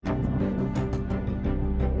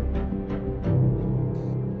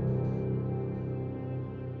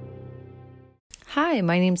Hi,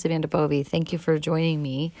 my name's Amanda Bovey. Thank you for joining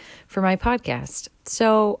me for my podcast.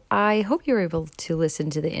 So I hope you're able to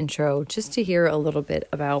listen to the intro just to hear a little bit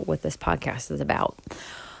about what this podcast is about.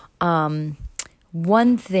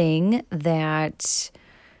 One thing that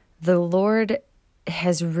the Lord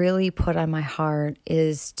has really put on my heart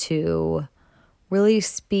is to really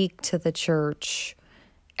speak to the church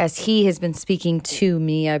as He has been speaking to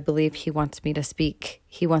me. I believe He wants me to speak.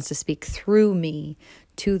 He wants to speak through me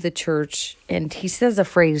to the church. And He says a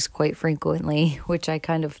phrase quite frequently, which I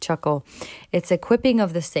kind of chuckle. It's equipping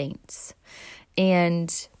of the saints.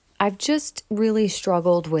 And I've just really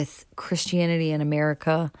struggled with Christianity in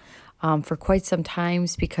America for quite some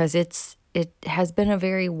times because it has been a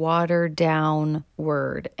very watered down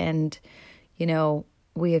word. And,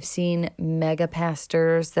 we have seen mega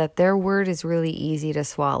pastors that their word is really easy to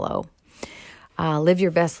swallow. Live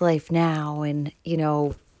your best life now. And,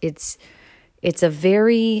 it's a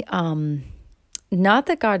very, not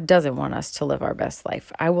that God doesn't want us to live our best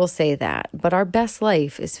life. I will say that. But our best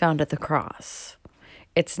life is found at the cross.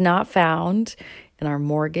 It's not found in our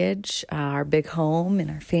mortgage, our big home,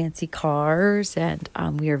 and our fancy cars. And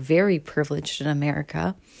we are very privileged in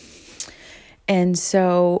America. And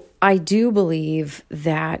so I do believe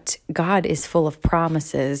that God is full of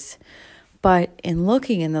promises. But in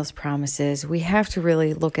looking in those promises, we have to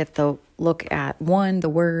really look at the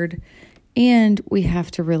word. And we have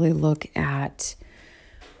to really look at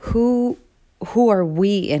who are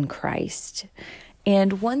we in Christ.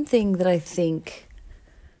 And one thing that I think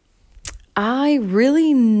I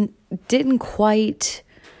really didn't quite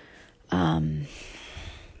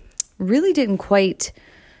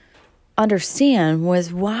understand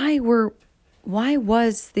was why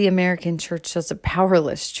was the American church such a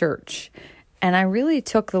powerless church? And I really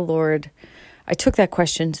took that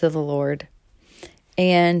question to the Lord,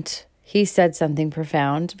 and He said something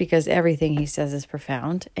profound, because everything He says is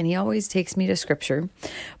profound, and He always takes me to Scripture.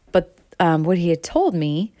 But what He had told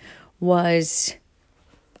me was,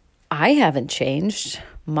 I haven't changed.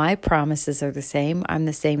 My promises are the same. I'm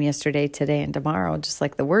the same yesterday, today, and tomorrow, just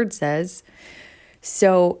like the Word says.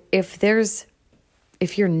 So if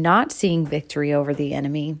you're not seeing victory over the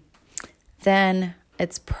enemy, then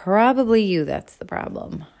it's probably you that's the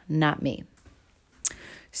problem, not me.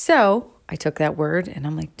 So I took that word and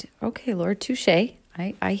I'm like, okay, Lord, touche.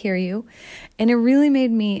 I hear you. And it really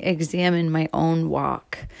made me examine my own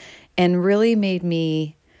walk and really made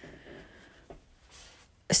me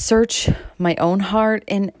search my own heart,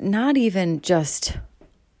 and not even just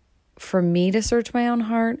for me to search my own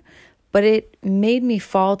heart, but it made me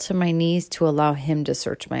fall to my knees to allow Him to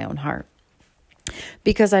search my own heart.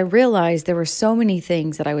 Because I realized there were so many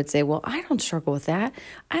things that I would say, well, I don't struggle with that.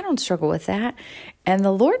 I don't struggle with that. And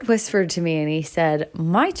the Lord whispered to me and He said,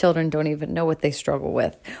 my children don't even know what they struggle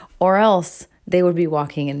with, or else they would be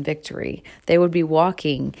walking in victory. They would be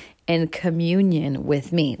walking in communion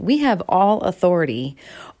with me. We have all authority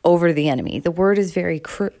over the enemy. The word is very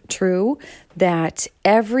true that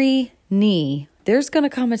there's going to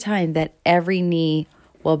come a time that every knee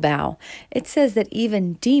will bow. It says that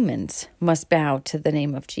even demons must bow to the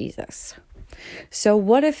name of Jesus. So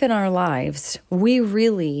what if in our lives we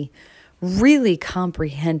really, really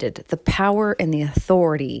comprehended the power and the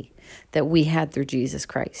authority that we had through Jesus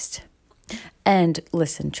Christ? And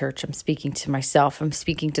listen, church, I'm speaking to myself. I'm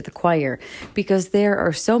speaking to the choir, because there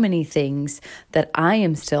are so many things that I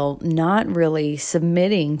am still not really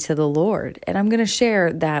submitting to the Lord. And I'm going to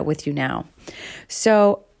share that with you now.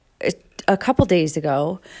 So a couple days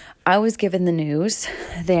ago, I was given the news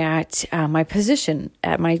that my position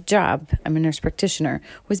at my job, I'm a nurse practitioner,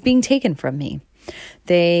 was being taken from me.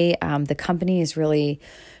 The company has really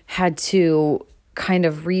had to kind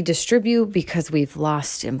of redistribute because we've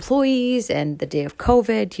lost employees, and the day of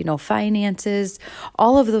COVID, finances,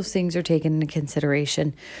 all of those things are taken into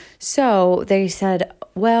consideration. So they said,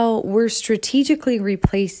 well, we're strategically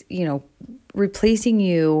replacing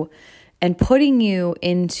you and putting you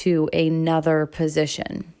into another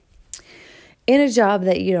position in a job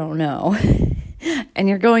that you don't know and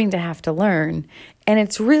you're going to have to learn. And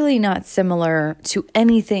it's really not similar to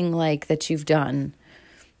anything like that you've done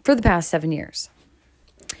for the past 7 years.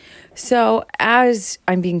 So as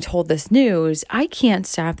I'm being told this news, I can't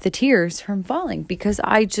stop the tears from falling, because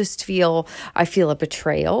I feel a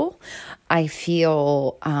betrayal. I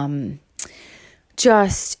feel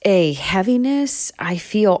just a heaviness. I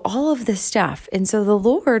feel all of this stuff. And so the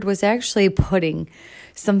Lord was actually putting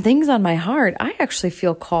some things on my heart. I actually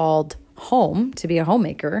feel called home to be a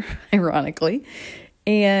homemaker, ironically.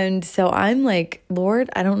 And so I'm like, Lord,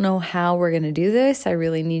 I don't know how we're going to do this. I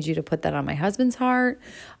really need you to put that on my husband's heart.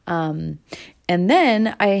 And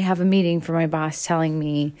then I have a meeting for my boss telling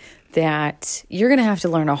me that you're going to have to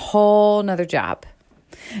learn a whole nother job.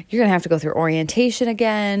 You're going to have to go through orientation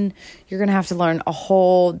again. You're going to have to learn a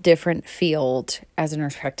whole different field as a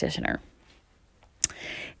nurse practitioner.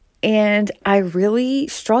 And I really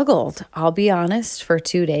struggled, I'll be honest, for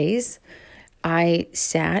 2 days. I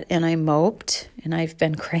sat and I moped, and I've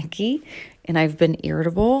been cranky, and I've been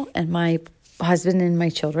irritable, and my husband and my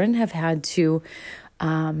children have had to,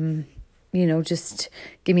 just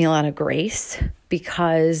give me a lot of grace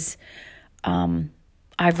because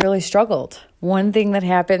I've really struggled. One thing that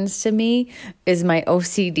happens to me is my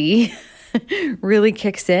OCD really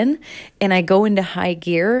kicks in, and I go into high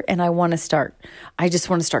gear, and I just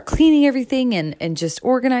want to start cleaning everything and just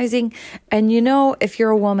organizing. And if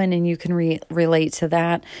you're a woman and you can relate to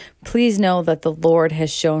that, please know that the Lord has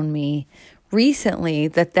shown me recently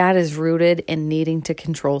that is rooted in needing to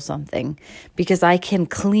control something, because I can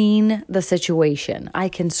clean the situation. I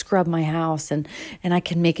can scrub my house and I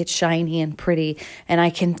can make it shiny and pretty, and I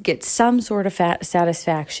can get some sort of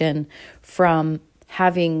satisfaction from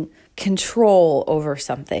having control over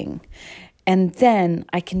something. And then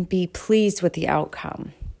I can be pleased with the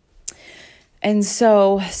outcome. And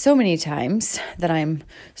so many times that I'm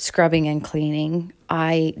scrubbing and cleaning,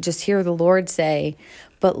 I just hear the Lord say,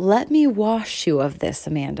 but let me wash you of this,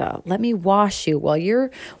 Amanda. Let me wash you while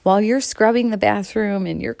you're scrubbing the bathroom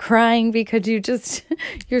and you're crying because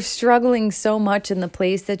you're struggling so much in the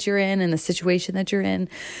place that you're in and the situation that you're in.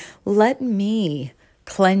 Let me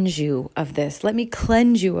cleanse you of this. Let me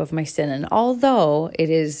cleanse you of my sin. And although it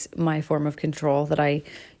is my form of control that I,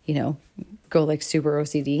 go like super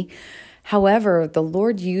OCD, however, the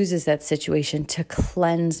Lord uses that situation to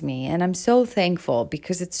cleanse me. And I'm so thankful,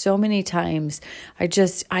 because it's so many times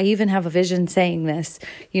I even have a vision saying this,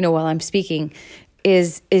 while I'm speaking,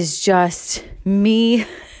 is just me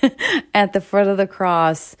at the foot of the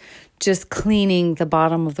cross, just cleaning the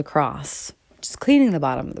bottom of the cross. Just cleaning the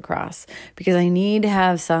bottom of the cross, because I need to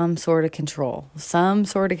have some sort of control.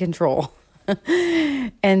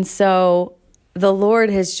 And so the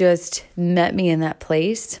Lord has just met me in that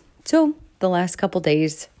place. So the last couple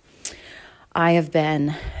days, I have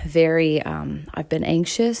been I've been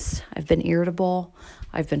anxious. I've been irritable.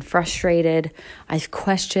 I've been frustrated. I've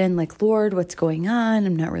questioned, Lord, what's going on?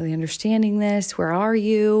 I'm not really understanding this. Where are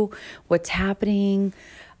you? What's happening?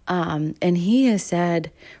 And he has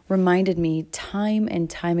reminded me time and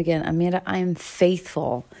time again, Amanda, I am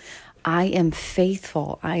faithful. I am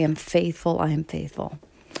faithful. I am faithful. I am faithful.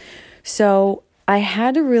 So I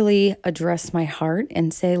had to really address my heart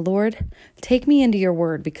and say, Lord, take me into your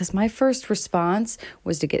word, because my first response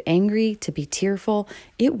was to get angry, to be tearful.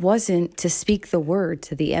 It wasn't to speak the word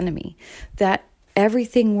to the enemy, that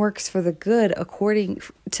everything works for the good according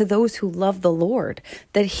to those who love the Lord,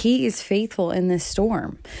 that he is faithful in this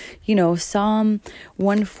storm. Psalm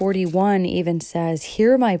 141 even says,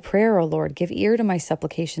 hear my prayer, O Lord, give ear to my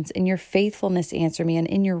supplications. In your faithfulness answer me, and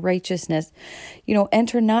in your righteousness,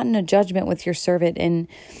 enter not into judgment with your servant. And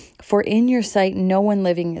for in your sight, no one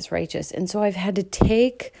living is righteous. And so I've had to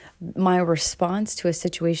take my response to a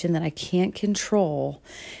situation that I can't control,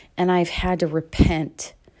 and I've had to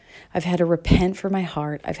repent. I've had to repent for my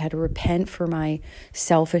heart. I've had to repent for my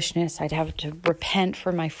selfishness. I'd have to repent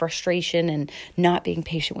for my frustration and not being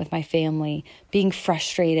patient with my family, being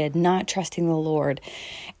frustrated, not trusting the Lord.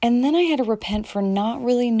 And then I had to repent for not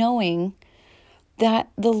really knowing that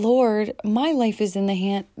the Lord, my life is in the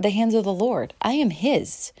hands of the Lord. I am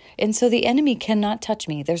his. And so the enemy cannot touch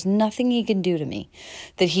me. There's nothing he can do to me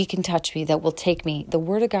that he can touch me, that will take me. The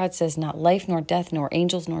word of God says not life, nor death, nor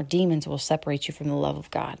angels, nor demons will separate you from the love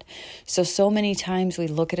of God. So many times we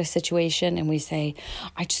look at a situation and we say,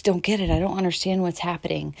 I just don't get it. I don't understand what's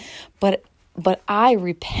happening. But I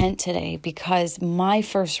repent today, because my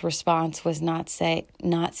first response was not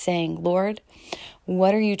saying, Lord,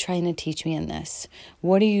 what are you trying to teach me in this?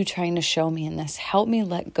 What are you trying to show me in this? Help me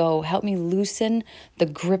let go. Help me loosen the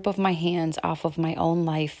grip of my hands off of my own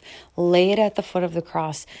life. Lay it at the foot of the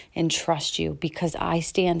cross and trust you, because I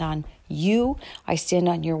stand on you. I stand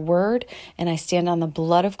on your word, and I stand on the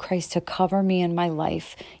blood of Christ to cover me in my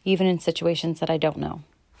life, even in situations that I don't know.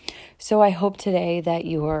 So I hope today that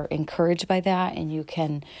you are encouraged by that, and you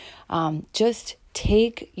can just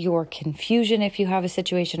take your confusion, if you have a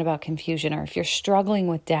situation about confusion, or if you're struggling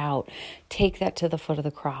with doubt, take that to the foot of the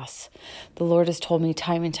cross. The Lord has told me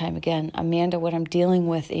time and time again, Amanda, what I'm dealing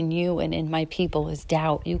with in you and in my people is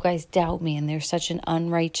doubt. You guys doubt me, and there's such an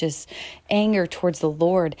unrighteous anger towards the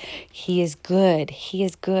Lord. He is good. He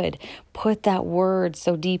is good. Put that word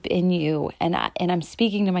so deep in you, and I'm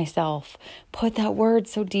speaking to myself. Put that word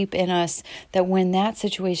so deep in us that when that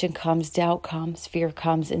situation comes, doubt comes, fear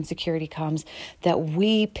comes, insecurity comes, that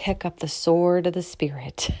we pick up the sword of the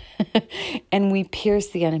Spirit and we pierce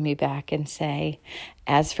the enemy back and say,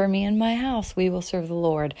 as for me and my house, we will serve the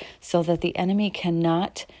Lord, so that the enemy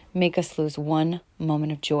cannot make us lose one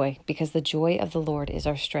moment of joy, because the joy of the Lord is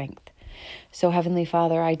our strength. So Heavenly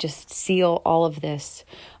Father, I just seal all of this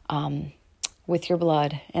with your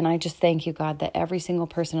blood. And I just thank you, God, that every single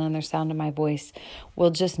person on their sound of my voice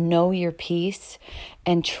will just know your peace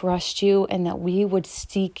and trust you, and that we would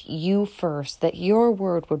seek you first, that your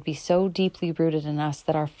word would be so deeply rooted in us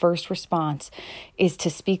that our first response is to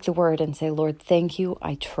speak the word and say, Lord, thank you.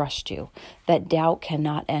 I trust you. That doubt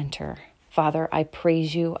cannot enter. Father, I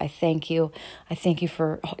praise you. I thank you. I thank you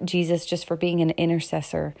for Jesus, just for being an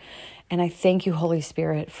intercessor. And I thank you, Holy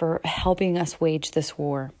Spirit, for helping us wage this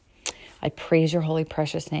war. I praise your holy,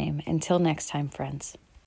 precious name. Until next time, friends.